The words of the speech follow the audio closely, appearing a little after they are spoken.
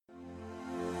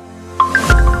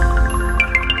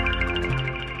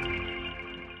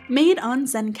Made on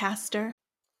Zencaster.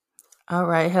 All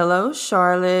right. Hello,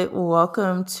 Charlotte.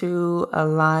 Welcome to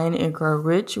Align and Grow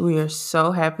Rich. We are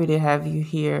so happy to have you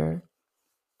here.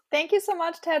 Thank you so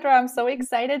much, Tedra. I'm so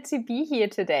excited to be here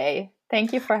today.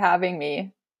 Thank you for having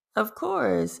me. Of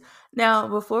course. Now,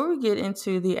 before we get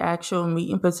into the actual meat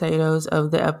and potatoes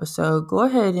of the episode, go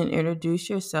ahead and introduce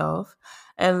yourself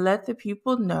and let the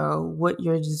people know what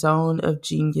your zone of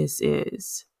genius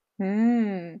is.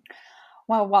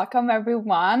 Well, welcome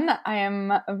everyone. I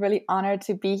am really honored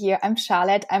to be here. I'm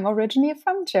Charlett. I'm originally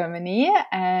from Germany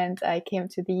and I came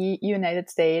to the United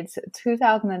States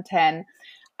 2010.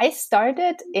 I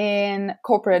started in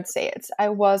corporate sales. I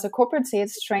was a corporate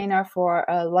sales trainer for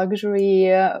a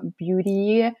luxury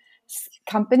beauty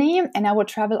company, and I would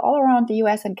travel all around the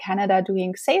US and Canada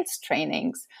doing sales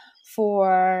trainings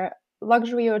for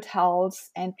luxury hotels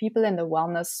and people in the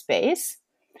wellness space.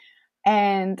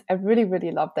 And I really, really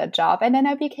loved that job. And then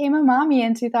I became a mommy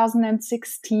in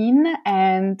 2016,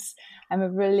 and I'm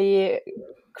a really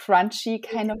crunchy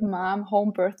kind of mom,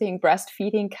 home birthing,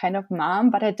 breastfeeding kind of mom.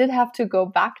 But I did have to go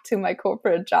back to my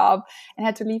corporate job and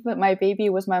had to leave my baby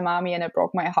with my mommy, and it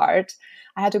broke my heart.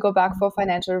 I had to go back for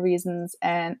financial reasons,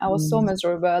 and I was so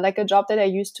miserable. Like a job that I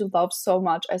used to love so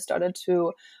much, I started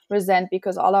to resent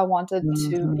because all I wanted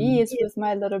to be is with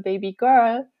my little baby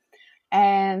girl.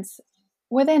 And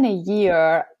within a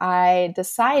year, I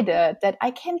decided that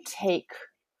I can take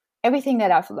everything that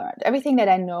I've learned, everything that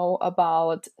I know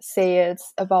about sales,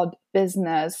 about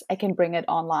business, I can bring it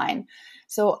online.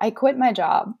 So I quit my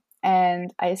job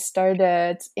and I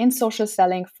started in social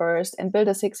selling first and built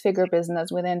a 6-figure business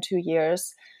within 2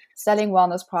 years, selling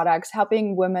wellness products,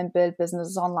 helping women build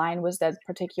businesses online with that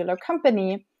particular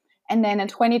company. And then in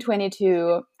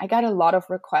 2022, I got a lot of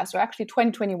requests, or actually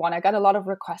 2021, I got a lot of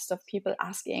requests of people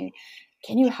asking,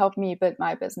 can you help me build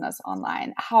my business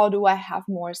online? How do I have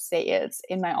more sales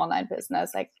in my online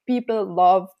business? Like people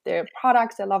love their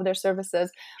products, they love their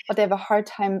services, but they have a hard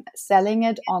time selling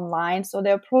it online. So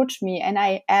they approached me and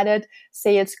I added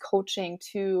sales coaching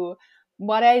to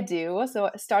what I do.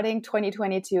 So starting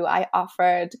 2022, I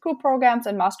offered group programs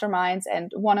and masterminds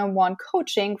and one-on-one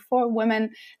coaching for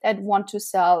women that want to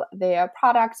sell their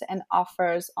products and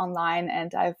offers online.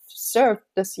 And I've served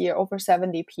this year over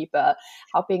 70 people,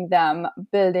 helping them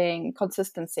building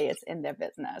consistent sales in their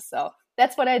business. So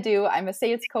that's what I do. I'm a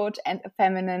sales coach and a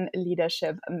feminine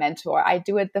leadership mentor. I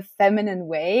do it the feminine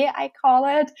way, I call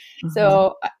it.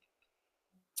 So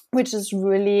which is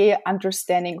really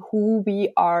understanding who we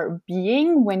are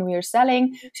being when we are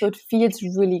selling. So it feels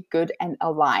really good and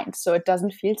aligned. So it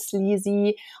doesn't feel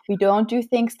sleazy. We don't do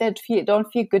things that don't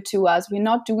feel good to us. We're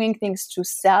not doing things to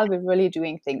sell. We're really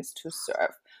doing things to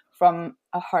serve from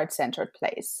a heart-centered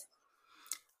place.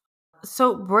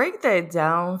 So break that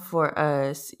down for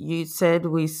us. You said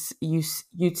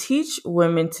you teach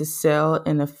women to sell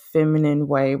in a feminine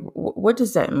way. What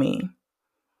does that mean?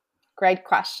 Great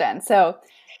question. So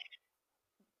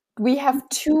we have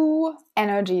two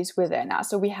energies within us.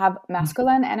 So we have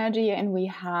masculine energy and we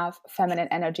have feminine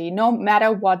energy, no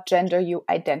matter what gender you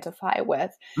identify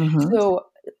with. So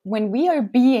when we are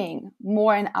being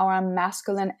more in our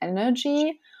masculine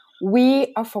energy,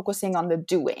 we are focusing on the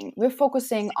doing. We're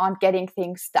focusing on getting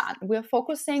things done. We're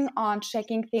focusing on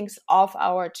checking things off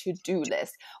our to-do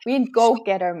list. We're in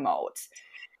go-getter mode.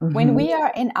 When we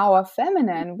are in our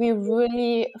feminine, we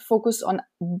really focus on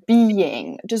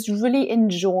being, just really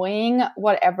enjoying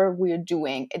whatever we're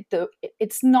doing.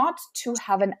 It's not to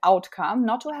have an outcome,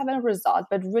 not to have a result,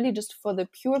 but really just for the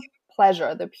pure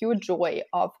pleasure, the pure joy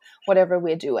of whatever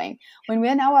we're doing. When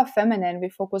we're in our feminine, we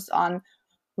focus on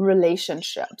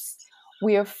relationships.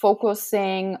 We are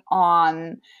focusing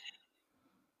on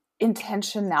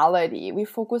intentionality. We're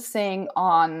focusing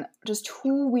on just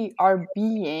who we are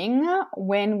being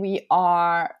when we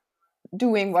are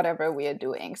doing whatever we are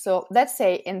doing. So let's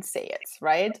say in sales,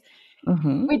 right?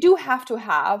 We do have to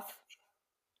have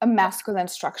a masculine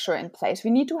structure in place.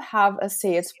 We need to have a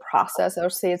sales process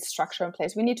or sales structure in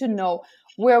place. We need to know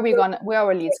where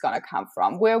our leads gonna come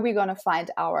from, where we're gonna find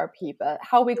our people,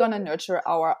 how we're gonna nurture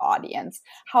our audience,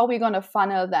 how we're gonna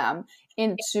funnel them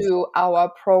into our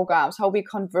programs, how we're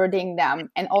converting them,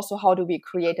 and also how do we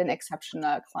create an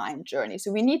exceptional client journey.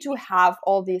 So we need to have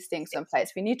all these things in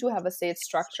place. We need to have a sales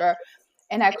structure,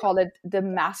 and I call it the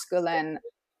masculine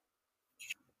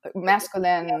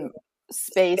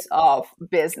space of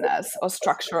business or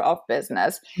structure of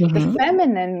business. The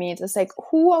feminine means it's like,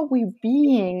 who are we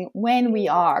being when we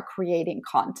are creating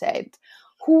content?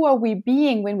 Who are we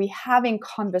being when we're having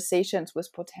conversations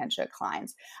with potential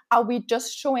clients? Are we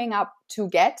just showing up to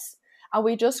get? Are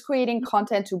we just creating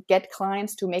content to get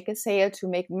clients, to make a sale, to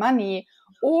make money?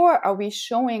 Or are we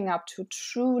showing up to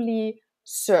truly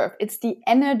serve? It's the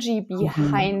energy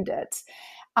behind it.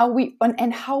 Are we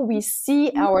and how we see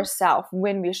ourselves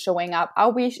when we're showing up?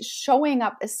 Are we showing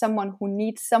up as someone who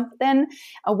needs something?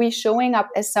 Are we showing up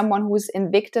as someone who's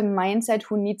in victim mindset,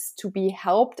 who needs to be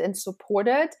helped and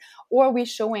supported? Or are we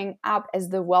showing up as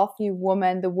the wealthy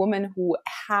woman, the woman who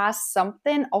has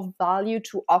something of value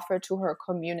to offer to her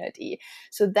community?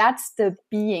 So that's the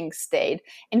being state.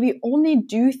 And we only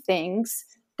do things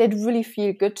that really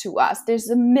feel good to us. There's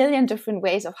a million different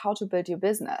ways of how to build your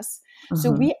business.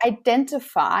 So we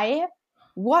identify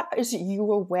what is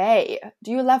your way.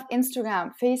 Do you love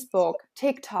Instagram, Facebook,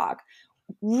 TikTok?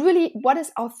 Really, what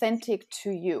is authentic to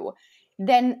you?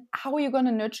 Then how are you going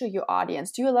to nurture your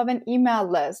audience? Do you love an email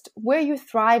list? Where are you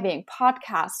thriving?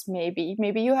 Podcasts, maybe.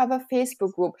 Maybe you have a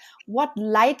Facebook group. What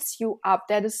lights you up?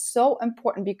 That is so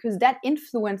important because that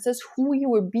influences who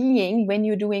you are being when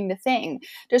you're doing the thing.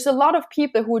 There's a lot of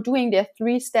people who are doing their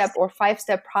 3-step or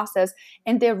 5-step process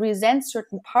and they resent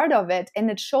certain part of it and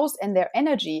it shows in their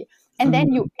energy. And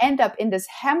then you end up in this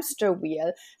hamster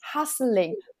wheel,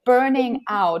 hustling, burning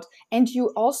out, and you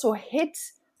also hit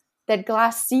that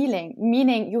glass ceiling,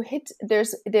 meaning you hit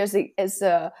there's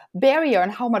a barrier on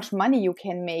how much money you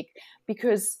can make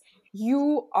because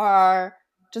you are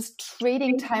just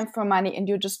trading time for money and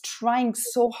you're just trying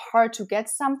so hard to get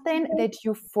something that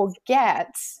you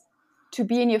forget to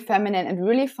be in your feminine and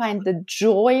really find the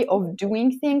joy of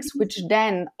doing things, which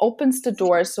then opens the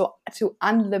door to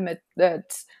unlimited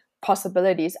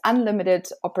possibilities, unlimited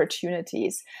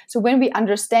opportunities. So when we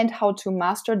understand how to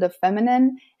master the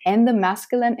feminine and the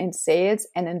masculine in sales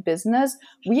and in business,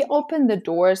 we open the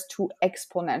doors to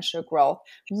exponential growth,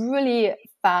 really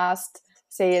fast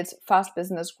sales, fast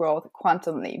business growth,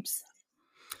 quantum leaps.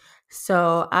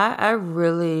 So I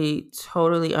really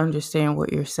totally understand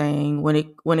what you're saying when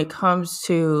it comes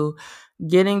to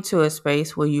getting to a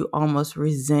space where you almost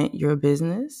resent your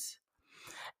business.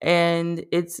 And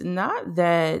it's not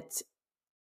that,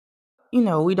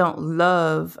 we don't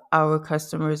love our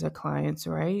customers or clients,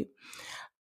 right?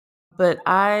 But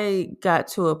I got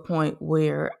to a point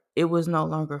where it was no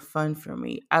longer fun for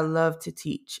me. I love to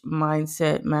teach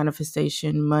mindset,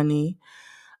 manifestation, money.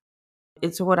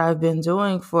 It's what I've been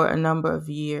doing for a number of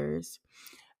years.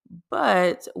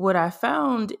 But what I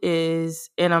found is,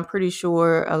 and I'm pretty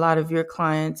sure a lot of your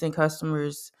clients and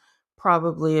customers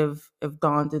probably have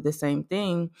gone through the same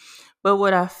thing. But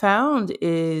what I found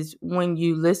is when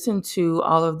you listen to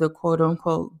all of the quote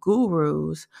unquote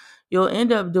gurus, you'll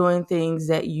end up doing things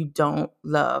that you don't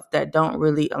love, that don't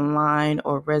really align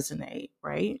or resonate,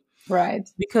 right? Right.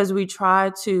 Because we're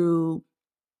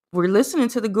listening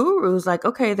to the gurus like,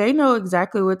 okay, they know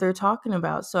exactly what they're talking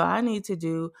about. So I need to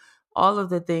do all of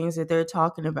the things that they're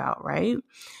talking about, right?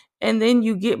 And then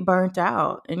you get burnt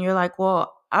out and you're like,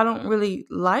 well, I don't really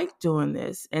like doing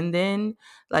this. And then,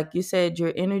 like you said,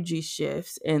 your energy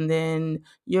shifts and then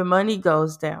your money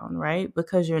goes down, right?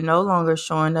 Because you're no longer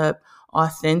showing up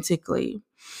authentically.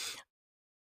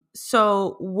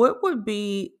 So what would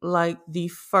be like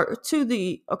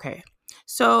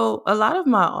so a lot of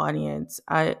my audience,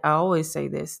 I always say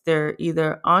this, they're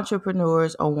either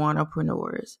entrepreneurs or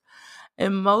wantrepreneurs.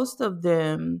 And most of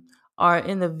them are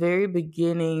in the very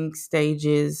beginning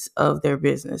stages of their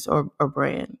business or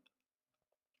brand.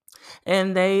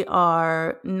 And they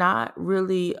are not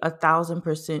really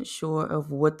 1,000% sure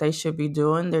of what they should be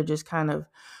doing. They're just kind of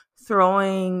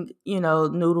throwing,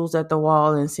 noodles at the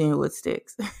wall and seeing what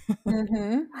sticks.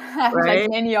 Like Right?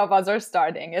 many of us are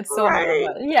starting. It's so Right.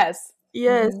 normal. Yes.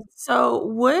 Yes. So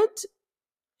what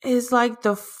is like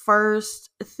the first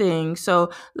thing?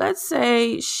 So let's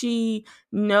say she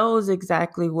knows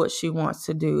exactly what she wants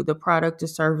to do, the product or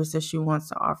service that she wants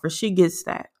to offer. She gets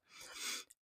that.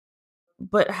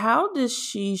 But how does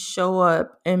she show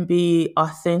up and be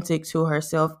authentic to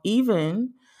herself,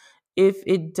 even if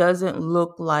it doesn't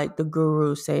look like the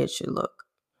gurus say it should look?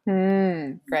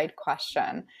 Great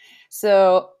question.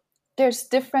 So there's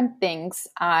different things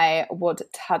I would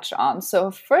touch on. So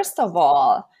first of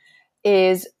all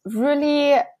is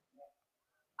really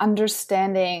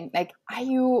understanding, like, are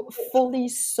you fully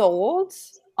sold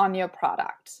on your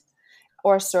product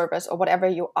or service or whatever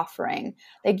you're offering?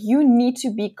 Like, you need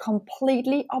to be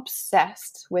completely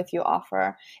obsessed with your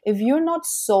offer. If you're not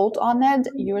sold on it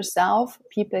yourself,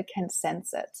 people can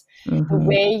sense it. The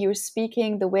way you're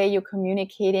speaking, the way you're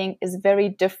communicating is very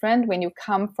different when you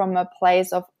come from a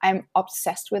place of, I'm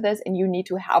obsessed with this and you need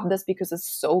to have this because it's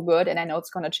so good and I know it's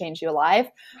going to change your life,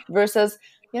 versus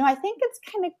I think it's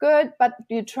kind of good, but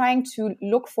you're trying to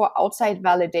look for outside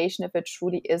validation if it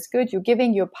truly is good. You're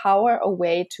giving your power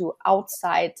away to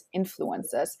outside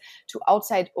influences, to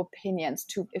outside opinions,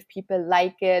 to if people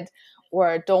like it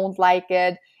or don't like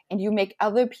it, and you make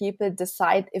other people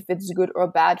decide if it's good or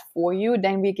bad for you,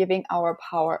 then we're giving our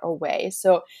power away.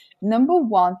 So number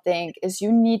one thing is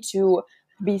you need to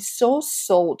be so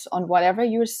sold on whatever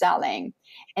you're selling,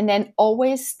 and then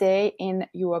always stay in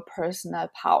your personal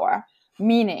power,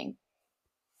 meaning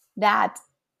that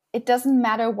it doesn't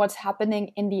matter what's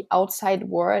happening in the outside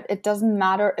world. It doesn't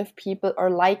matter if people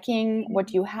are liking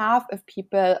what you have, if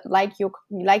people like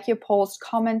your post,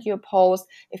 comment your post,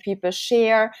 if people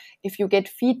share, if you get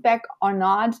feedback or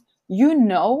not.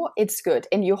 It's good,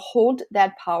 and you hold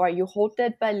that power, you hold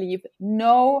that belief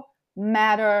no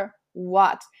matter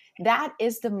what. That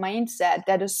is the mindset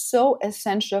that is so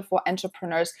essential for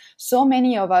entrepreneurs. So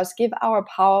many of us give our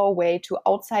power away to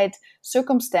outside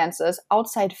circumstances,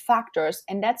 outside factors,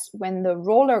 and that's when the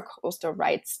roller coaster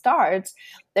ride starts,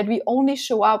 that we only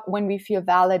show up when we feel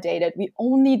validated. We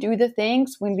only do the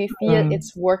things when we feel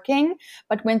it's working.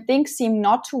 But when things seem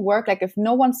not to work, like if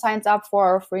no one signs up for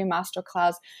our free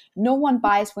masterclass, no one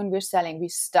buys when we're selling, we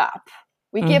stop.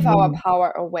 We give our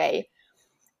power away.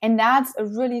 And that's a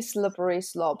really slippery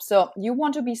slope. So you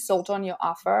want to be sold on your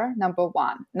offer, number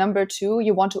one. Number two,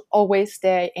 you want to always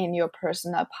stay in your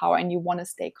personal power, and you want to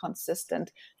stay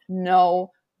consistent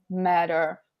no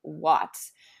matter what.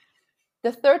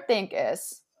 The third thing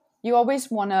is you always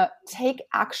want to take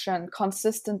action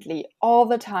consistently all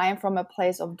the time from a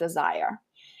place of desire,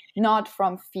 not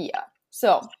from fear.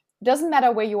 So it doesn't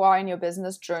matter where you are in your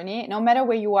business journey, no matter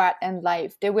where you are in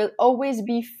life, there will always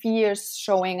be fears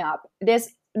showing up. There's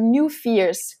new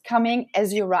fears coming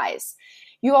as you rise.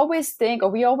 We always think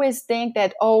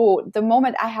that, the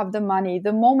moment I have the money,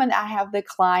 the moment I have the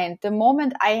client, the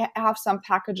moment I have some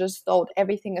packages sold,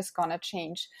 everything is going to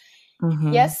change.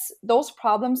 Yes, those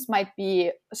problems might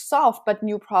be solved, but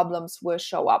new problems will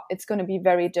show up. It's going to be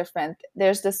very different.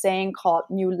 There's the saying called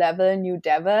new level, new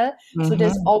devil. So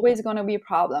there's always going to be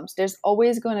problems. There's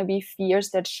always going to be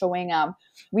fears that's showing up.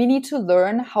 We need to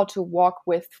learn how to walk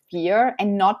with fear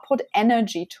and not put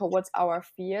energy towards our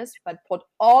fears, but put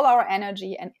all our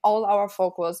energy and all our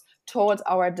focus towards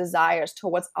our desires,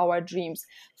 towards our dreams.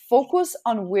 Focus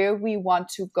on where we want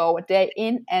to go day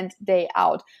in and day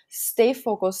out. Stay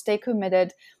focused, stay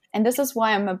committed. And this is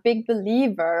why I'm a big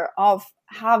believer of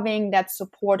having that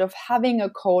support, of having a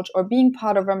coach or being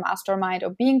part of a mastermind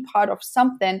or being part of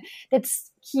something that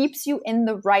keeps you in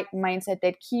the right mindset,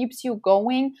 that keeps you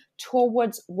going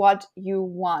towards what you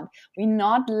want. We're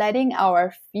not letting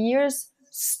our fears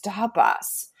stop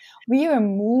us. We are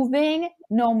moving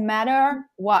no matter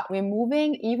what. We're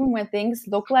moving even when things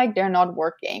look like they're not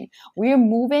working. We're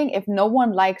moving if no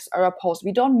one likes our post.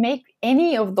 We don't make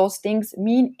any of those things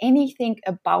mean anything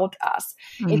about us.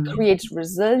 It creates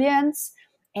resilience,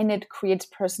 and it creates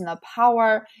personal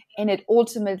power, and it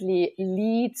ultimately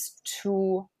leads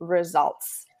to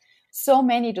results. So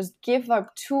many just give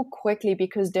up too quickly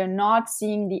because they're not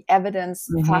seeing the evidence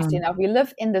fast enough. We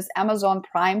live in this Amazon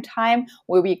Prime time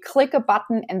where we click a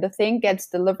button and the thing gets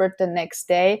delivered the next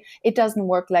day. It doesn't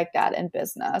work like that in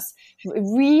business.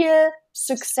 Real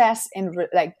success in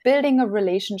like building a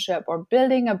relationship or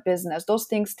building a business, those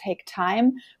things take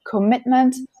time,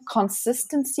 commitment,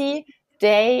 consistency,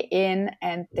 day in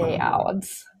and day out.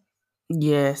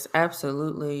 Yes,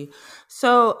 absolutely.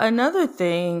 So another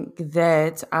thing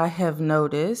that I have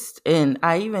noticed, and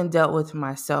I even dealt with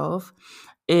myself,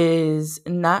 is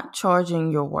not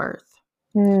charging your worth.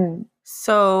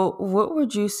 So what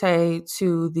would you say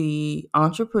to the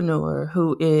entrepreneur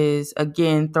who is,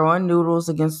 again, throwing noodles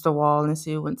against the wall and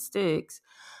see what sticks,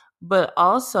 but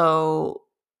also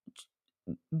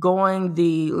going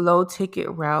the low ticket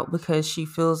route because she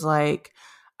feels like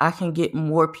I can get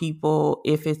more people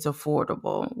if it's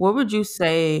affordable? What would you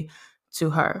say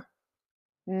to her?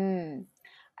 I'm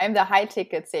the high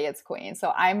ticket sales queen.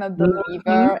 So I'm a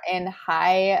believer in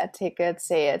high ticket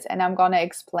sales. And I'm going to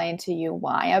explain to you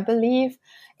why I believe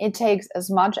it takes as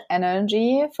much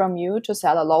energy from you to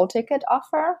sell a low ticket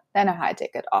offer than a high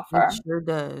ticket offer. It sure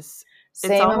does. It's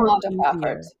Same almost amount of easier.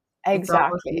 effort. It's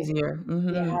almost Exactly. easier.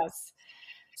 Yes.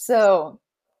 So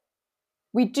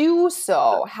we do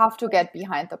so have to get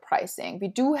behind the pricing. We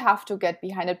do have to get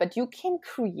behind it, but you can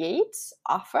create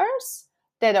offers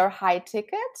that are high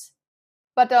ticket,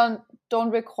 but don't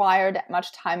require that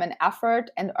much time and effort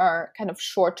and are kind of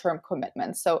short-term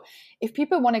commitments. So if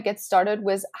people want to get started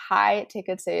with high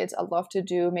ticket sales, I'd love to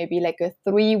do maybe like a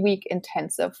 3-week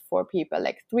intensive for people,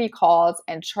 like 3 calls,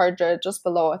 and charge it just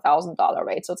below $1,000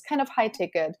 rate. So it's kind of high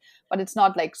ticket, but it's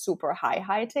not like super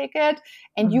high ticket.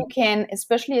 And you can,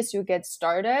 especially as you get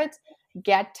started,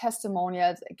 get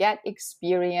testimonials, get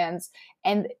experience,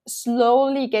 and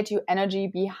slowly get your energy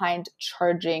behind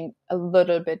charging a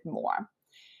little bit more.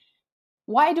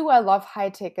 Why do I love high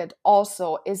ticket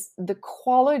also is the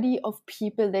quality of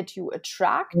people that you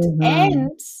attract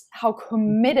and how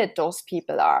committed those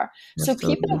people are. Absolutely. So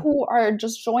people who are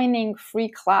just joining free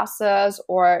classes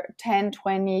or $10,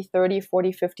 $20, $30,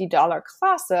 $40, $50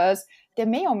 classes, they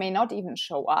may or may not even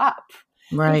show up.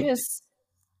 Right. Because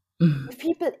if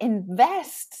people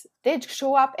invest, they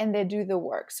show up and they do the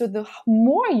work. So the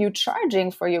more you're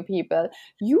charging for your people,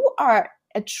 you are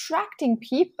attracting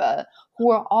people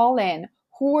who are all in,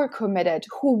 who are committed,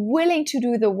 who are willing to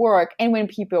do the work. And when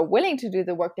people are willing to do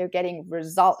the work, they're getting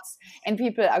results. And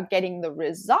people are getting the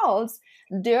results,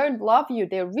 they love you,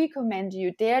 they recommend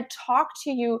you, they talk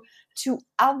to you, to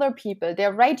other people, they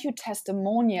write you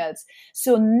testimonials.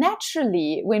 So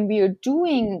naturally, when we're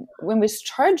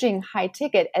charging high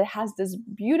ticket, it has this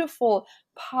beautiful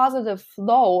positive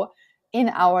flow in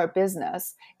our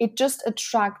business. It just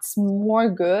attracts more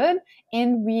good,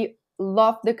 and we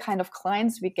love the kind of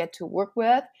clients we get to work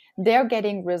with. They're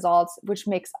getting results, which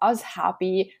makes us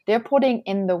happy. They're putting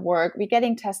in the work. We're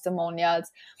getting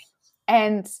testimonials,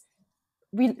 and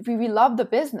we love the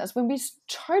business. When we're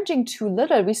charging too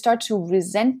little, we start to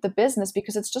resent the business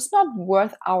because it's just not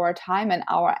worth our time and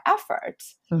our effort.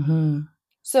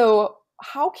 So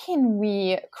how can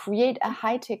we create a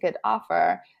high ticket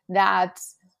offer that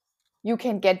you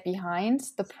can get behind?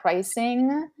 The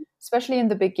pricing, especially in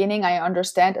the beginning, I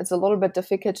understand it's a little bit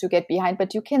difficult to get behind,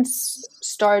 but you can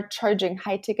start charging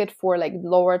high ticket for like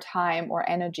lower time or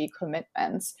energy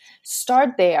commitments.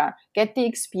 Start there, get the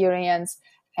experience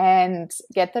and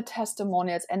get the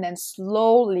testimonials, and then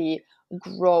slowly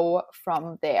grow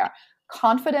from there.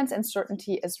 Confidence and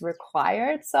certainty is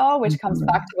required, so which comes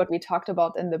back to what we talked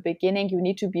about in the beginning. You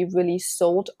need to be really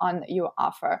sold on your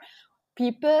offer.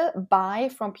 People buy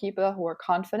from people who are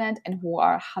confident and who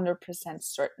are 100%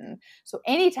 certain. So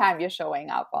anytime you're showing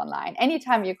up online,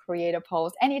 anytime you create a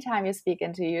post, anytime you speak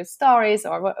into your stories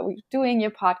or doing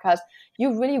your podcast,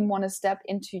 you really want to step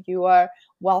into your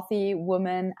wealthy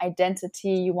woman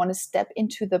identity. You want to step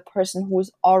into the person who's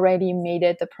already made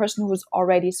it, the person who's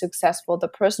already successful, the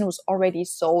person who's already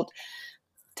sold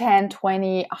 10,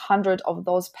 20, 100 of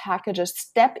those packages.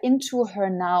 Step into her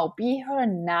now. Be her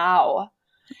now.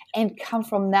 And come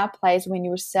from that place when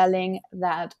you're selling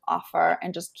that offer,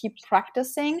 and just keep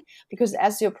practicing, because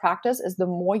as you practice, is the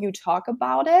more you talk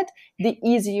about it, the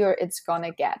easier it's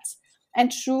gonna get.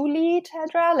 And truly,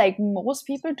 Tedra, like most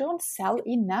people don't sell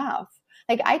enough.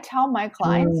 Like I tell my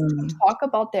clients to talk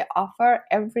about their offer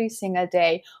every single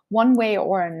day, one way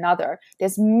or another.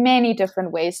 There's many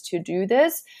different ways to do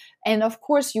this. And of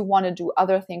course, you want to do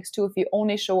other things too. If you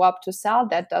only show up to sell,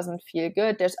 that doesn't feel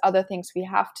good. There's other things we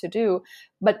have to do.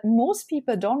 But most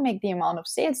people don't make the amount of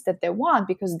sales that they want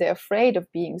because they're afraid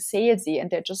of being salesy,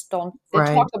 and they just don't. They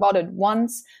talk about it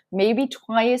once, maybe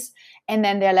twice, and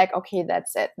then they're like, okay,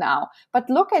 that's it now. But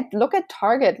look at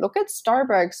Target, look at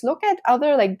Starbucks, look at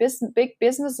other like big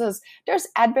businesses. They're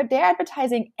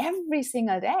advertising every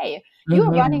single day.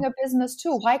 You're running a business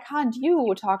too. Why can't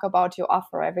you talk about your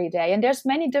offer every day? And there's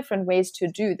many different ways to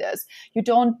do this. You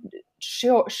don't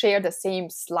share the same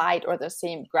slide or the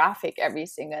same graphic every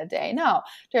single day. No,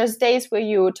 there's days where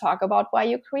you talk about why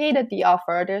you created the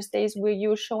offer. There's days where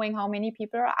you're showing how many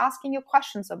people are asking you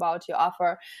questions about your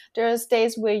offer. There's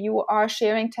days where you are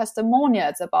sharing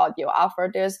testimonials about your offer.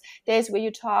 There's days where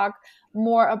you talk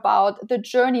more about the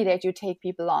journey that you take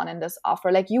people on in this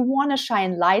offer. Like you want to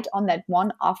shine light on that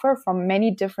one offer from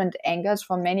many different angles,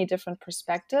 from many different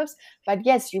perspectives. But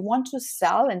yes, you want to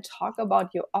sell and talk about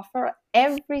your offer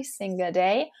every single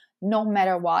day, no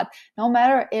matter what, no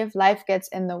matter if life gets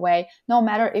in the way, no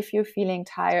matter if you're feeling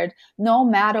tired, no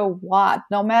matter what,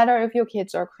 no matter if your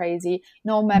kids are crazy,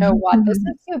 no matter what. This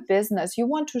is your business. You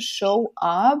want to show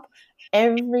up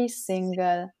every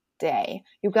single day.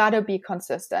 You got to be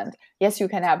consistent. Yes, you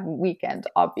can have weekend,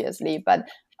 obviously, but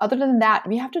other than that,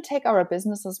 we have to take our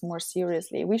businesses more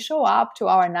seriously. We show up to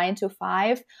our 9 to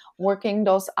 5, working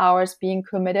those hours, being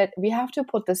committed. We have to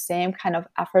put the same kind of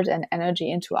effort and energy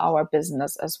into our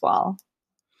business as well.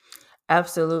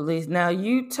 Absolutely. Now,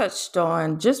 you touched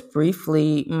on just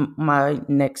briefly my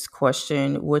next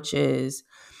question, which is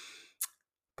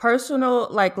personal,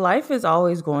 like life is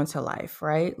always going to life,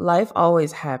 right? Life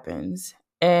always happens.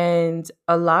 And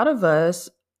a lot of us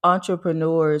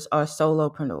entrepreneurs are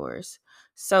solopreneurs.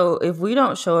 So if we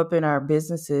don't show up in our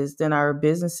businesses, then our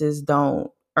businesses don't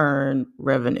earn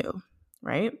revenue,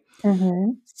 right?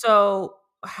 Mm-hmm. So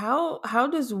how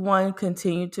does one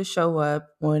continue to show up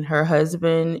when her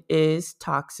husband is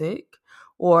toxic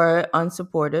or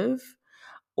unsupportive,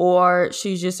 or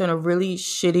she's just in a really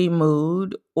shitty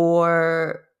mood,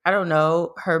 or I don't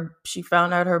know, she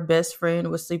found out her best friend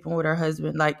was sleeping with her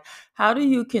husband? Like, how do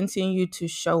you continue to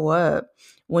show up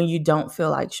when you don't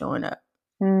feel like showing up?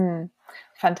 Mm,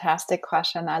 fantastic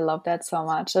question. I love that so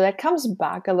much. So that comes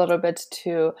back a little bit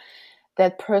to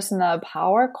that personal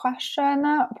power question,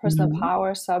 personal Mhm.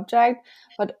 power subject,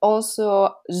 but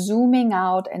also zooming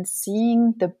out and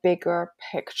seeing the bigger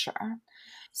picture.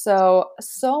 So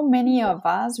many of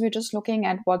us, we're just looking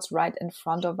at what's right in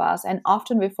front of us. And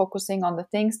often we're focusing on the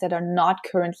things that are not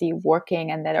currently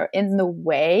working and that are in the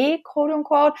way, quote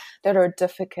unquote, that are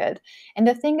difficult. And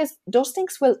the thing is, those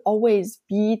things will always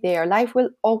be there. Life will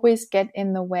always get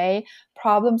in the way.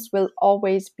 Problems will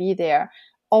always be there.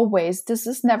 Always. This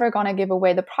is never going to give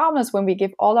away. The problem is when we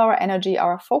give all our energy,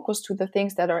 our focus to the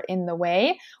things that are in the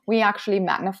way, we actually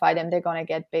magnify them. They're going to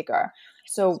get bigger.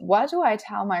 So what do I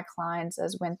tell my clients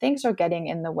is when things are getting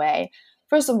in the way,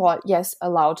 first of all, yes,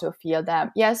 allow to feel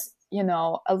them. Yes,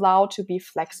 allow to be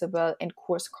flexible and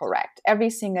course correct. Every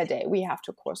single day we have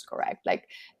to course correct. Like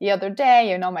the other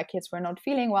day, my kids were not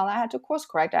feeling well. I had to course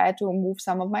correct. I had to move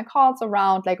some of my calls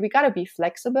around. Like we got to be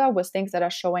flexible with things that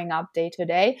are showing up day to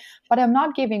day, but I'm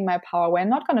not giving my power away. I'm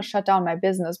not going to shut down my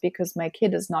business because my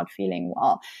kid is not feeling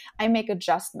well. I make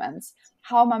adjustments.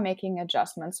 How am I making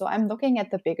adjustments? So I'm looking at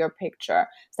the bigger picture.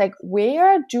 It's like,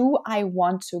 where do I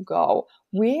want to go?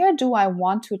 Where do I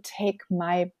want to take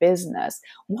my business?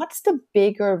 What's the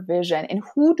bigger vision? And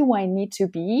who do I need to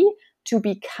be to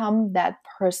become that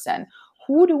person?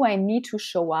 Who do I need to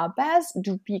show up as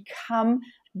to become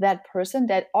that person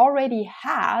that already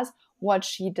has what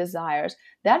she desires?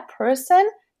 That person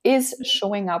is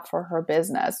showing up for her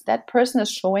business. That person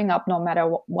is showing up no matter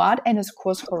what and is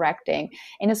course correcting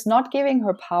and is not giving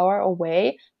her power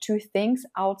away to things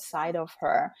outside of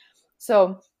her.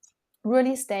 So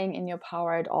really staying in your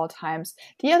power at all times.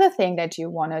 The other thing that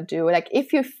you want to do, like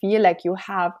if you feel like you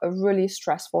have a really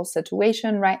stressful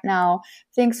situation right now,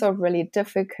 things are really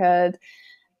difficult,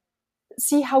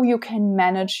 see how you can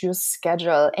manage your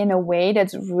schedule in a way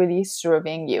that's really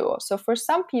serving you. So for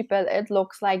some people, it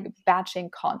looks like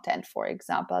batching content, for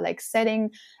example, like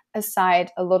setting aside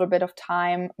a little bit of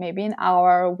time, maybe an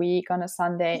hour a week on a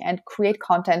Sunday, and create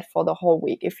content for the whole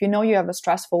week. If you know you have a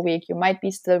stressful week, you might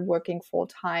be still working full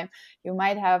time, you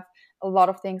might have a lot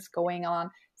of things going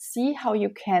on. See how you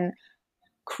can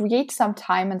create some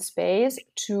time and space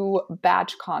to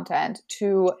batch content,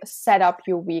 to set up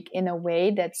your week in a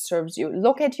way that serves you.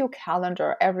 Look at your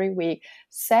calendar every week,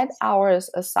 set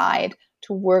hours aside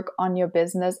to work on your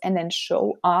business, and then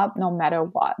show up no matter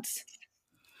what.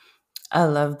 I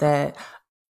love that.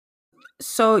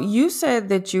 So you said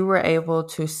that you were able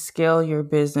to scale your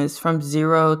business from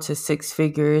 0 to 6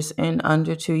 figures in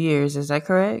under 2 years. Is that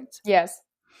correct? Yes.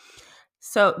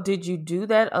 So did you do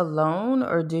that alone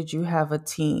or did you have a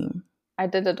team? I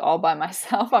did it all by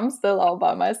myself. I'm still all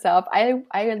by myself. I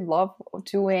love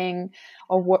doing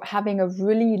or having a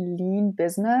really lean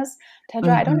business.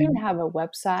 Tedra, I don't even have a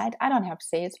website. I don't have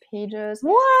sales pages. I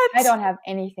What? don't have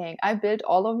anything. I built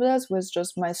all of this with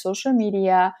just my social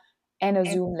media and a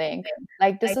Zoom link.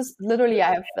 Like this is literally,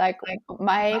 I have like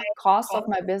my cost of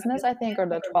my business, I think, are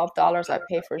the $12 I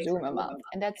pay for Zoom a month.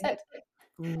 And that's it.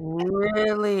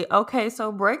 Really? Okay,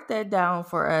 so break that down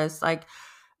for us. Like,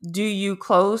 do you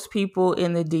close people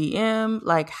in the DM?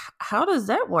 Like, how does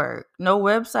that work? No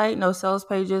website, no sales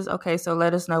pages. Okay, so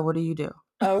let us know. What do you do?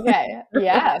 Okay.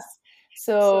 Yes.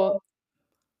 So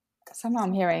somehow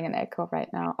I'm hearing an echo right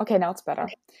now. Okay, now it's better.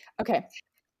 Okay.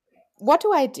 What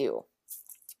do I do?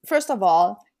 First of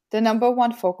all, the number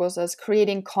one focus is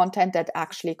creating content that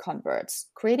actually converts.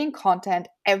 Creating content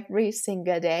every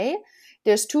single day.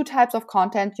 There's two types of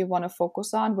content you want to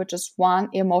focus on, which is one,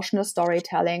 emotional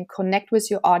storytelling, connect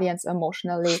with your audience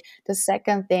emotionally. The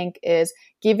second thing is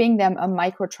giving them a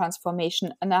micro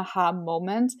transformation, an aha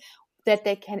moment that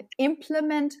they can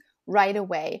implement right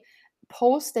away.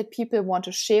 Posts that people want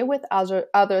to share with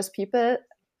others, people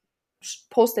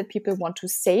posts that people want to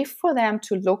save for them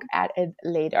to look at it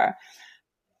later.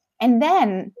 And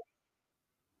then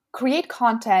create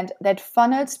content that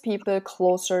funnels people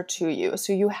closer to you.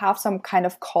 So you have some kind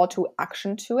of call to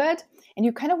action to it. And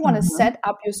you kind of want to set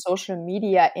up your social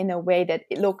media in a way that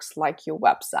it looks like your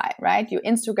website, right? Your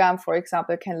Instagram, for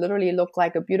example, can literally look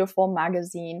like a beautiful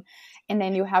magazine. And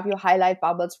then you have your highlight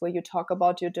bubbles where you talk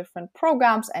about your different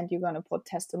programs, and you're going to put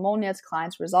testimonials,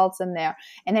 clients' results in there.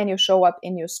 And then you show up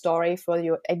in your story for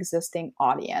your existing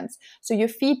audience. So your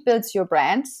feed builds your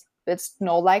brand. It's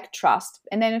know, like, trust.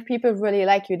 And then if people really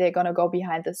like you, they're going to go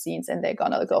behind the scenes and they're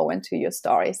going to go into your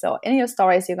story. So in your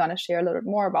stories, you're going to share a little bit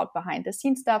more about behind the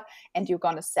scenes stuff, and you're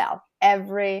going to sell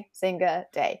every single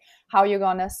day. How you're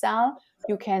going to sell?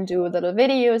 You can do little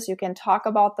videos. You can talk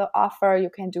about the offer. You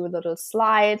can do little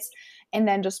slides, and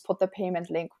then just put the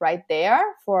payment link right there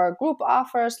for group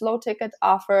offers, low ticket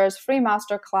offers, free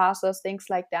master classes, things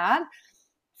like that.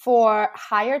 For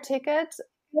higher ticket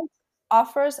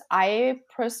offers, I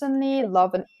personally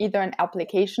love either an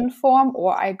application form,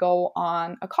 or I go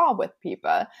on a call with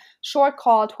people. Short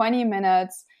call, 20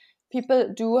 minutes.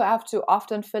 People do have to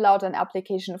often fill out an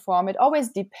application form. It always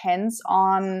depends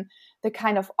on the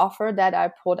kind of offer that I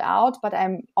put out, but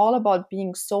I'm all about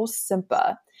being so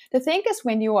simple. The thing is,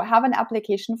 when you have an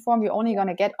application form, you're only going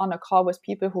to get on a call with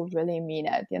people who really mean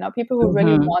it. You know, people who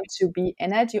really want to be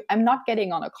in it. I'm not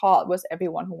getting on a call with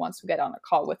everyone who wants to get on a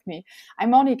call with me.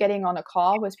 I'm only getting on a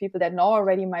call with people that know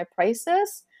already my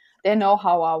prices. They know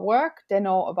how I work. They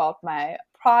know about my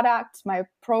product, my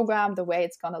program, the way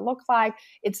it's going to look like.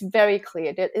 It's very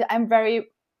clear. I'm very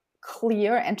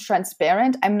clear and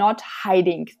transparent. I'm not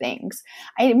hiding things.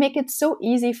 I make it so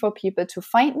easy for people to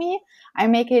find me. I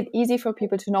make it easy for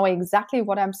people to know exactly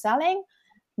what I'm selling,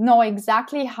 know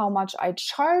exactly how much I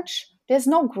charge. There's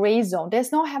no gray zone.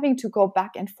 There's no having to go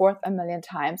back and forth a million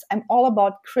times. I'm all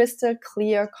about crystal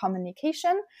clear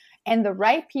communication, and the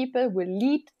right people will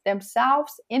lead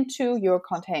themselves into your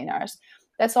containers.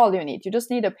 That's all you need. You just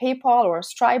need a PayPal or a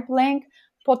Stripe link.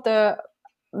 Put the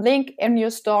link in your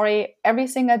story every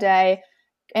single day,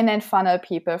 and then funnel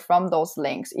people from those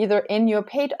links, either in your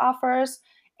paid offers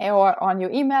or on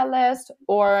your email list,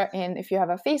 or if you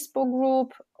have a Facebook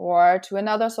group, or to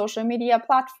another social media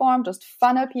platform. Just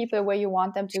funnel people where you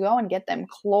want them to go and get them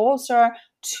closer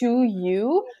to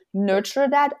you. Nurture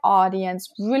that audience.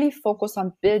 Really focus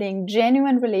on building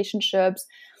genuine relationships.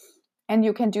 And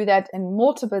you can do that in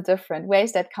multiple different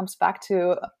ways. That comes back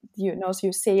to,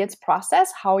 your sales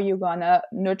process. How are you going to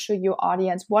nurture your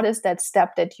audience? What is that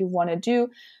step that you want to do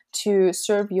to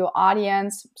serve your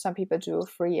audience? Some people do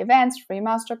free events, free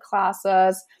master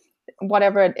classes,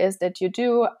 whatever it is that you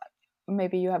do.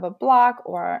 Maybe you have a blog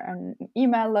or an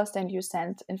email list and you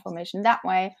send information that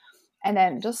way. And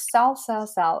then just sell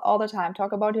all the time.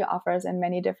 Talk about your offers in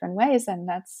many different ways, and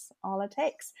that's all it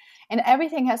takes. And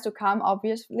everything has to come,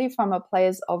 obviously, from a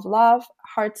place of love,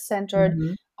 heart-centered,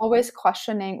 always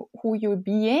questioning who you're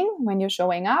being when you're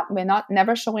showing up. We're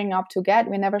never showing up to get.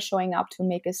 We're never showing up to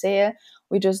make a sale.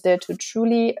 We're just there to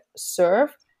truly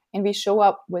serve, and we show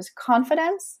up with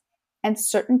confidence and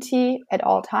certainty at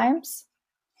all times.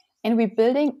 And we're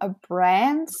building a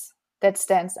brand that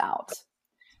stands out.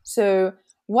 So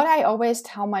what I always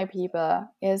tell my people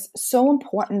is so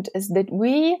important is that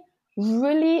we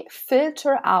really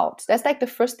filter out. That's like the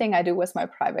first thing I do with my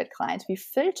private clients. We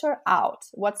filter out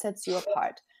what sets you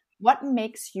apart. What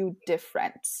makes you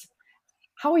different?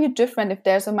 How are you different if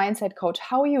there's a mindset coach?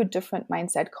 How are you a different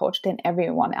mindset coach than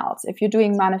everyone else? If you're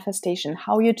doing manifestation,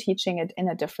 how are you teaching it in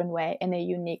a different way, in a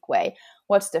unique way?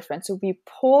 What's different? So we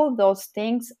pull those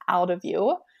things out of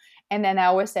you. And then I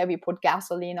always say we put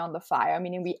gasoline on the fire,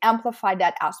 meaning we amplify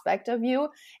that aspect of you,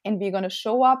 and we're going to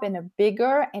show up in a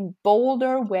bigger and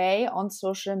bolder way on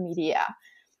social media.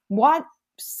 What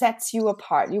sets you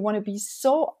apart? You want to be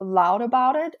so loud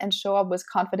about it and show up with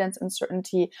confidence and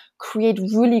certainty, create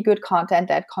really good content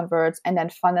that converts, and then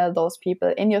funnel those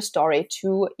people in your story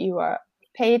to your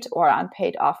paid or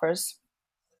unpaid offers.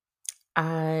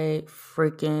 I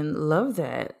freaking love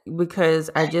that, because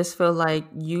I just feel like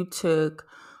you took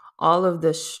all of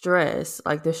the stress,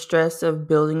 like the stress of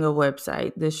building a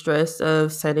website, the stress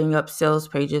of setting up sales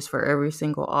pages for every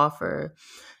single offer.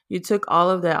 You took all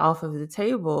of that off of the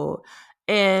table,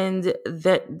 and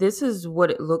that this is what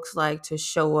it looks like to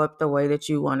show up the way that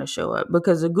you want to show up.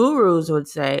 Because the gurus would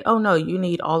say, oh no, you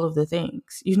need all of the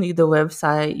things. You need the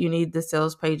website, you need the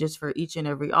sales pages for each and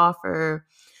every offer,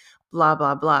 blah,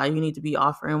 blah, blah. You need to be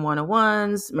offering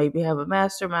one-on-ones, maybe have a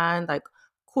mastermind, like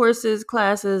courses,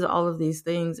 classes, all of these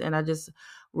things. And I just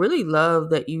really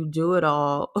love that you do it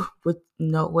all with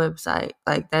no website.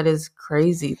 Like, that is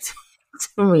crazy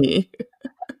to me.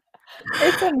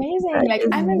 It's amazing. Like,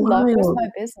 I'm in love with my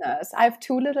business. I have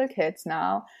 2 little kids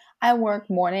now. I work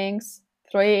mornings,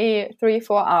 4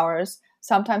 hours.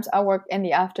 Sometimes I work in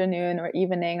the afternoon or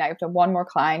evening. I have one more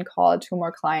client call, two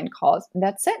more client calls, and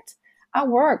that's it. I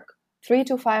work 3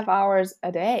 to 5 hours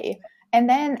a day. And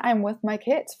then I'm with my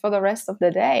kids for the rest of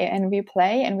the day, and we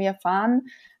play and we have fun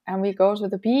and we go to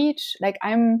the beach. Like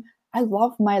I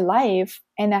love my life,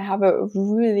 and I have a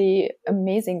really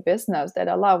amazing business that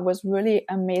I love with really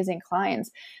amazing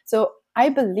clients. So I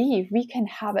believe we can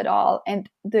have it all. And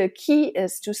the key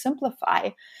is to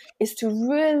simplify, is to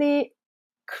really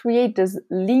create this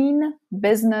lean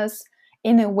business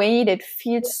in a way that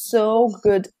feels so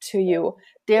good to you.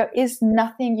 There is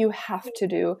nothing you have to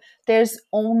do. There's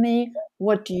only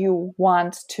what you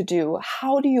want to do.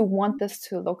 How do you want this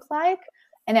to look like?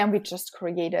 And then we just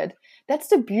create it. That's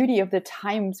the beauty of the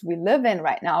times we live in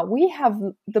right now. We have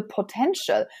the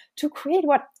potential to create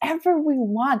whatever we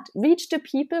want, reach the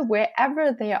people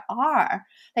wherever they are.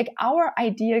 Like our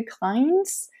ideal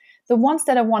clients, the ones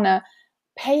that I want to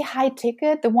pay high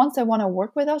ticket, the ones that want to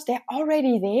work with us, they're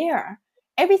already there.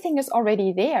 Everything is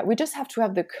already there. We just have to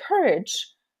have the courage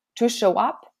to show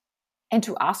up and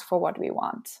to ask for what we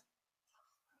want.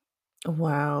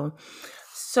 Wow.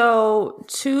 So,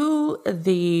 to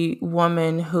the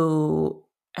woman who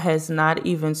has not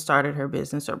even started her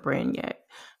business or brand yet,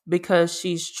 because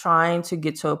she's trying to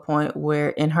get to a point where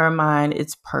in her mind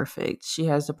it's perfect. She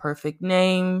has the perfect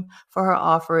name for her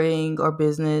offering or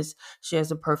business. She has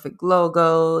the perfect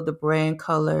logo, the brand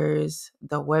colors,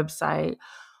 the website,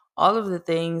 all of the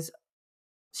things.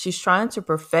 She's trying to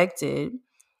perfect it,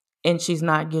 and she's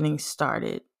not getting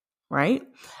started, right?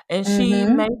 And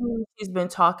she's been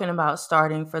talking about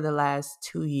starting for the last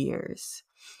 2 years.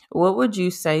 What would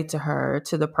you say to her,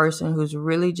 to the person who's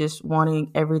really just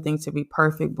wanting everything to be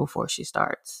perfect before she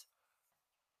starts?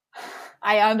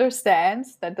 I understand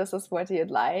that this is what you'd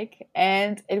like,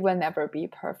 and it will never be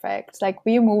perfect. Like,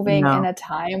 we're moving in No. a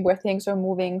time where things are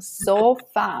moving so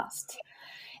fast.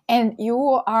 And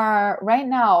you are right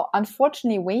now,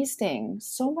 unfortunately, wasting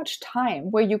so much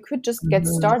time where you could just get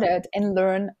Mhm. started and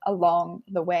learn along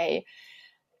the way.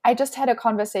 I just had a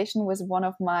conversation with one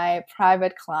of my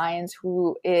private clients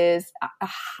who is a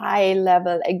high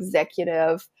level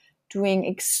executive doing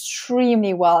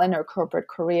extremely well in her corporate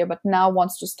career, but now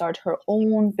wants to start her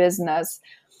own business.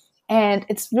 And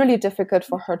it's really difficult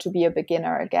for her to be a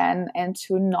beginner again and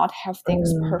to not have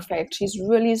things Mm. perfect. She's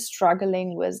really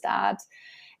struggling with that.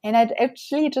 And I'd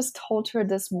actually just told her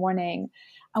this morning,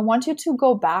 I want you to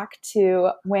go back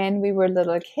to when we were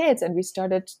little kids and we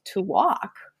started to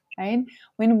walk, right?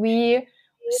 When we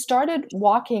started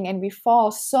walking and we fall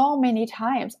so many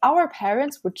times, our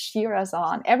parents would cheer us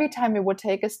on. Every time we would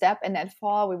take a step and then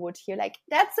fall, we would hear like,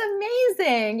 that's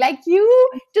amazing. Like, you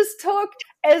just took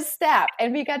a step,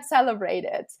 and we got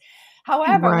celebrated.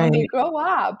 However, when we Right. grow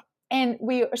up and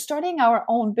we are starting our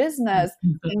own business,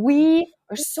 we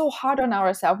are so hard on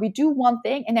ourselves. We do one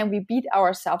thing and then we beat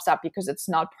ourselves up because it's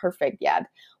not perfect yet.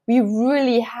 We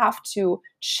really have to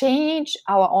change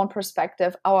our own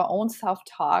perspective, our own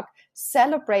self-talk,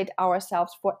 celebrate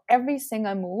ourselves for every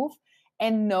single move,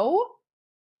 and know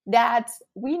that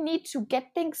we need to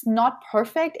get things not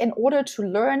perfect in order to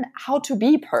learn how to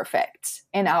be perfect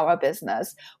in our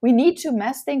business. We need to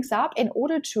mess things up in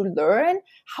order to learn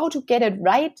how to get it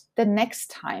right the next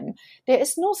time. There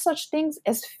is no such things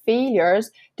as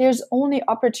failures. There's only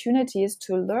opportunities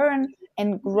to learn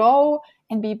and grow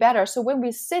and be better. So when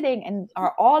we're sitting and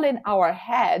are all in our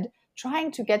head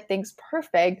trying to get things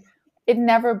perfect, it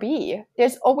never be.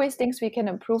 There's always things we can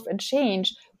improve and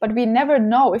change, but we never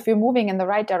know if we're moving in the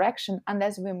right direction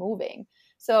unless we're moving.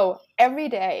 So every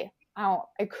day, I'll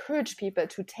encourage people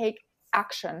to take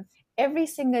action. Every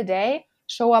single day,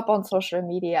 show up on social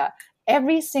media.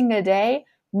 Every single day,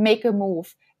 make a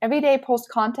move. Every day, post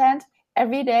content.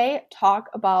 Every day, talk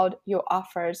about your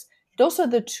offers. Those are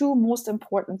the two most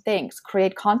important things: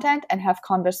 create content and have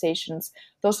conversations.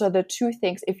 Those are the two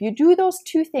things. If you do those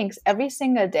two things every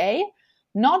single day,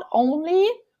 not only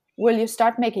will you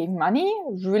start making money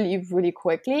really, really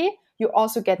quickly, you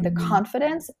also get the Mhm.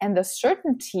 confidence and the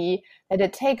certainty that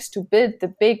it takes to build the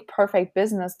big, perfect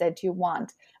business that you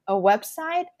want. A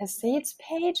website, a sales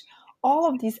page, all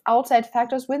of these outside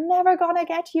factors, we're never going to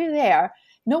get you there.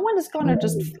 No one is going to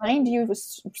just Mhm. find you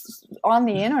on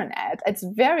the internet. It's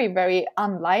very, very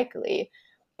unlikely.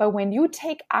 But when you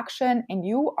take action and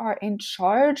you are in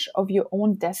charge of your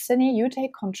own destiny, you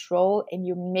take control and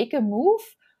you make a move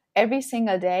every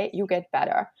single day, you get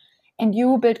better and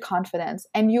you build confidence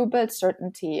and you build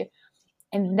certainty.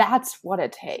 And that's what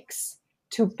it takes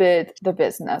to build the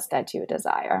business that you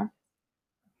desire.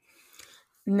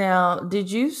 Now,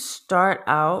 did you start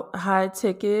out high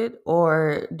ticket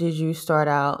or did you start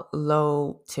out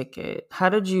low ticket? How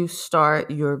did you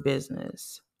start your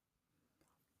business?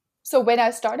 So when I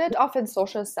started off in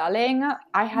social selling,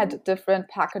 I had different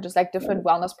packages, like different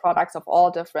wellness products of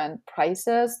all different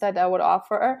prices that I would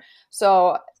offer.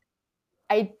 So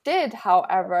I did,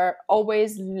 however,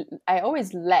 I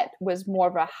always led with more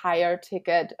of a higher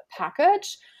ticket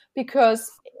package because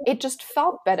it just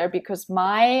felt better because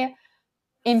my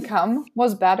income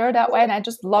was better that way, and I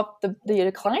just loved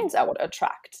the clients I would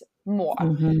attract more.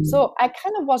 Mm-hmm. So I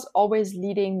kind of was always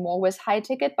leading more with high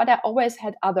ticket, but I always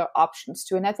had other options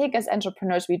too. And I think as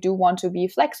entrepreneurs, we do want to be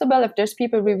flexible. If there's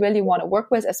people we really want to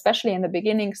work with, especially in the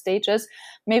beginning stages,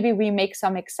 maybe we make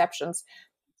some exceptions.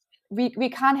 We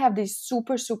can't have these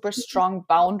super strong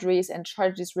boundaries and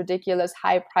charge these ridiculous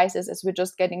high prices as we're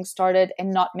just getting started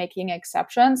and not making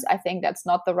exceptions. I think that's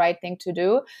not the right thing to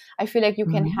do. I feel like you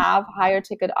can Mm-hmm. have higher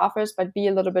ticket offers but be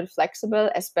a little bit flexible,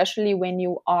 especially when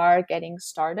you are getting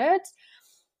started,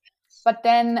 but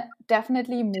then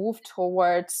definitely move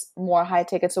towards more high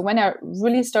ticket. So when I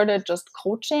really started just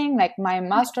coaching, like my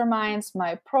masterminds,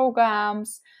 my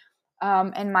programs,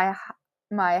 and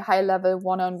my high level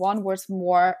one-on-one was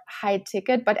more high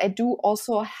ticket, but I do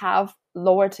also have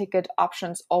lower ticket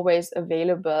options always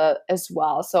available as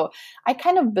well. So I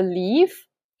kind of believe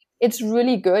it's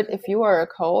really good if you are a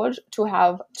coach to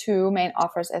have two main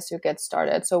offers as you get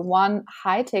started. So one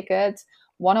high ticket,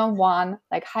 one-on-one,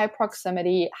 like high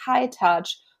proximity, high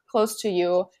touch, close to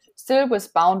you, still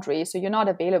with boundaries, so you're not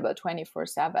available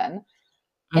 24/7.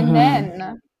 And Mm-hmm.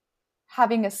 then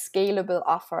having a scalable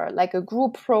offer like a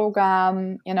group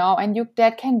program, and you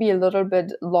that can be a little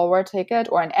bit lower ticket,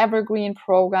 or an evergreen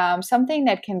program, something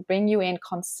that can bring you in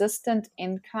consistent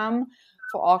income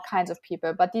for all kinds of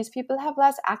people, but these people have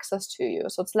less access to you,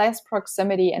 so it's less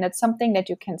proximity, and it's something that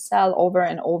you can sell over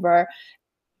and over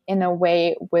in a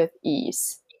way with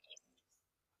ease.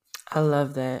 I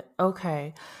love that.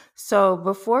 Okay. So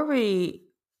before we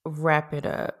wrap it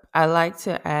up, I like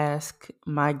to ask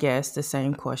my guests the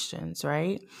same questions,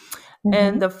 right?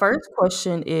 And Mm-hmm. the first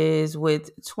question is,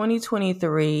 with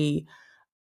 2023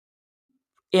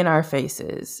 in our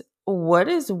faces, what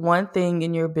is one thing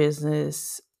in your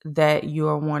business that you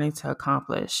are wanting to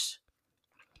accomplish?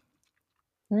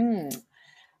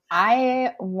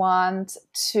 I want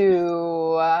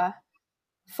to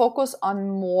focus on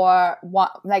more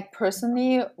like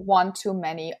personally one to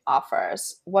many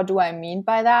offers. What do I mean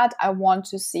by that? I want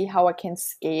to see how I can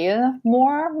scale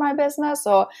more my business.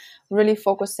 So really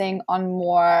focusing on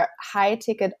more high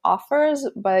ticket offers,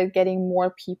 but getting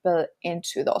more people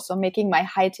into those. So making my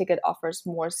high ticket offers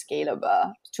more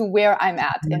scalable to where I'm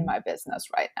at in Mhm. my business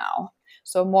right now.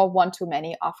 So more one to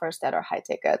many offers that are high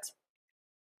ticket.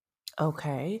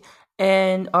 Okay.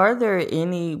 And are there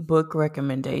any book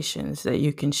recommendations that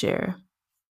you can share?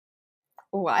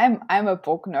 Oh, I'm a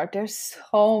book nerd. There's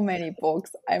so many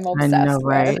books I'm I know, obsessed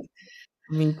with. right?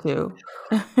 Me too.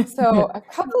 So, a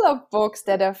couple of books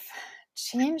that have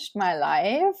changed my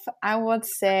life, I would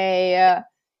say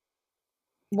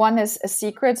one is A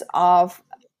Secret of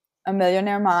a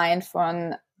Millionaire Mind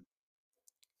from,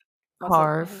 was it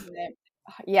his Harv. name?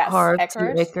 Yes, Harv T.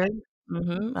 Eckert. Eker.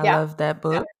 I Yeah, love that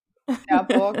yeah, book.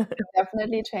 that book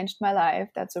definitely changed my life.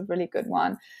 That's a really good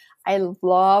one. I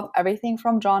love everything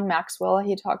from John Maxwell.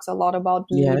 He talks a lot about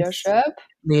Yes. leadership,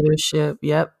 Leadership.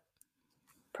 Yep.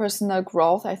 personal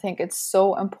growth. I think it's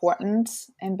so important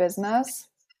in business,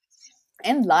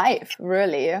 in life,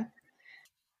 really.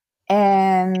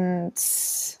 And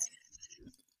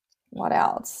what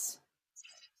else?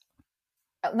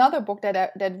 Another book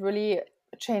that really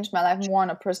changed my life more on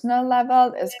a personal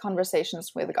level is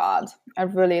Conversations with God. I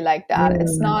really like that.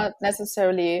 It's Mm, not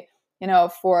necessarily,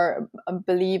 for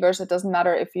believers. It doesn't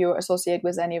matter if you associate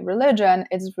with any religion.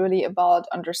 It's really about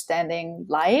understanding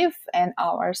life and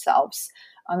ourselves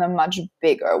on a much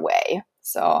bigger way.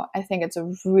 So I think it's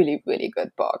a really, really good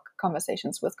book,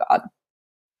 Conversations with God.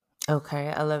 okay.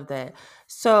 I love that.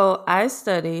 So I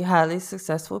study highly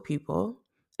successful people.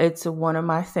 It's one of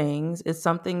my things. It's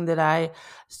something that I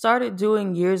started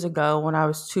doing years ago when I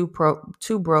was too broke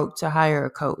to hire a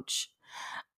coach.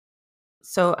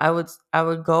 So I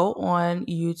would go on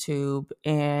YouTube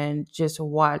and just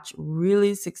watch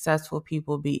really successful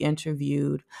people be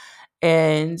interviewed.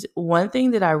 And one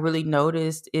thing that I really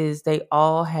noticed is they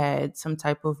all had some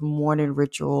type of morning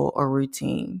ritual or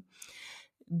routine.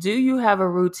 Do you have a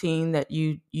routine that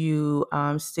you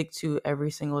stick to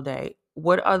every single day?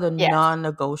 What are the Yes,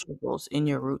 non-negotiables in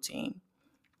your routine?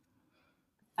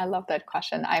 I love that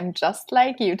question. I'm just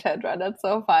like you, Tedra. That's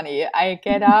so funny. I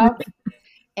get up.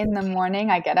 in the morning,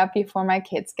 I get up before my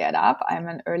kids get up. I'm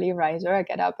an early riser. I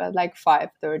get up at like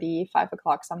 5:30, 5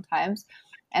 o'clock sometimes.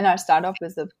 And I start off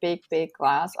with a big, big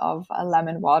glass of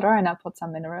lemon water, and I put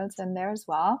some minerals in there as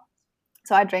well.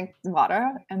 So I drink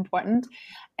water, important.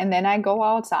 And then I go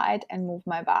outside and move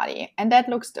my body. And that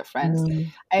looks different.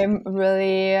 Mm. I'm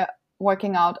really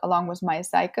working out along with my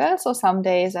cycle. So some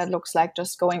days that looks like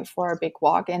just going for a big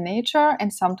walk in nature.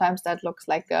 And sometimes that looks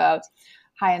like a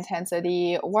high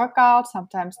intensity workout.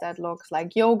 Sometimes that looks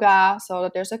like yoga.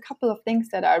 So there's a couple of things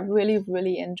that I really,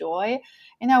 really enjoy.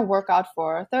 And I work out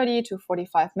for 30 to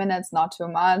 45 minutes, not too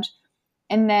much.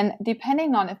 And then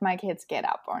depending on if my kids get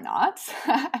up or not.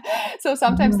 So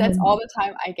sometimes that's all the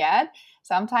time I get.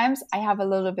 Sometimes I have a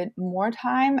little bit more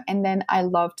time, and then I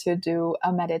love to do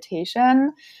a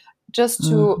meditation just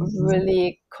to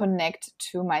really connect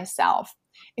to myself.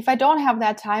 If I don't have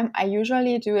that time, I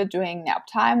usually do it during nap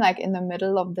time, like in the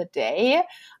middle of the day.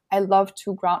 I love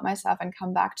to ground myself and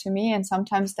come back to me. And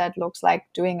sometimes that looks like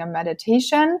doing a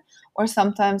meditation, or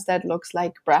sometimes that looks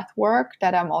like breath work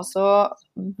that I'm also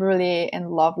really in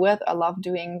love with. I love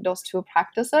doing those two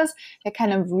practices that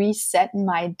kind of reset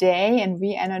my day and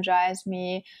re-energize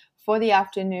me for the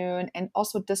afternoon, and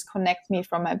also disconnect me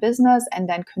from my business and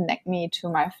then connect me to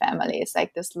my family. It's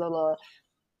like this little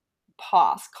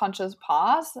pause, conscious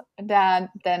pause that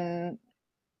then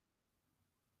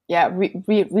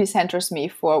recenters me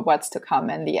for what's to come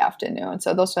in the afternoon.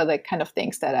 So those are the kind of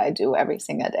things that I do every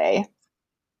single day.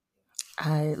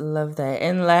 I love that.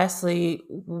 And lastly,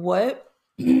 what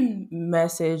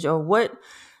message or what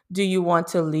do you want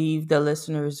to leave the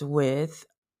listeners with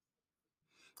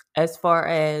as far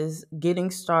as getting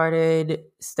started,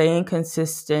 staying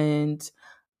consistent,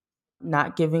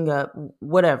 not giving up,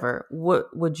 whatever?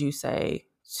 What would you say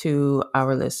to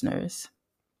our listeners?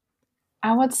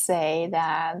 I would say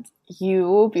that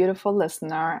you, beautiful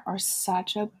listener, are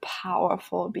such a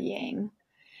powerful being,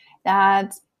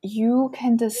 that you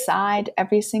can decide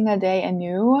every single day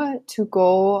anew to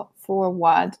go for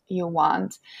what you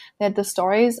want, that the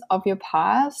stories of your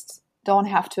past don't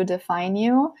have to define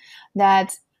you,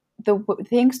 that the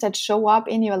things that show up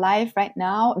in your life right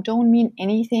now don't mean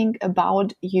anything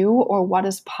about you or what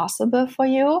is possible for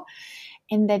you,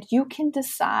 and that you can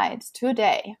decide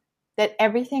today that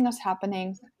everything is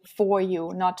happening for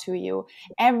you, not to you.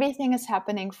 Everything is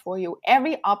happening for you.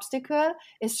 Every obstacle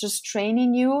is just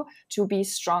training you to be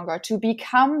stronger, to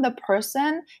become the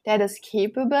person that is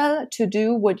capable to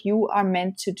do what you are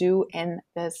meant to do in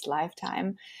this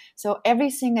lifetime. So every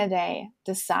single day,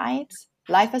 decide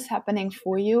life is happening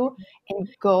for you and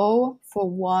go for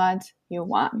what you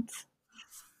want.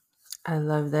 I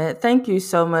love that. Thank you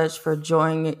so much for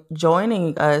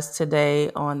joining us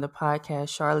today on the podcast,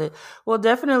 Charlotte. We'll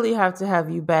definitely have to have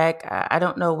you back. I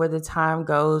don't know where the time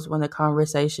goes when the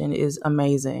conversation is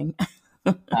amazing.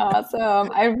 Awesome.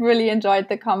 I really enjoyed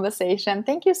the conversation.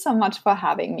 Thank you so much for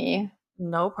having me.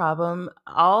 No problem.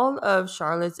 All of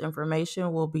Charlotte's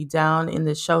information will be down in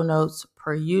the show notes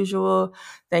per usual.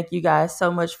 Thank you guys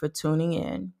so much for tuning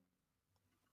in.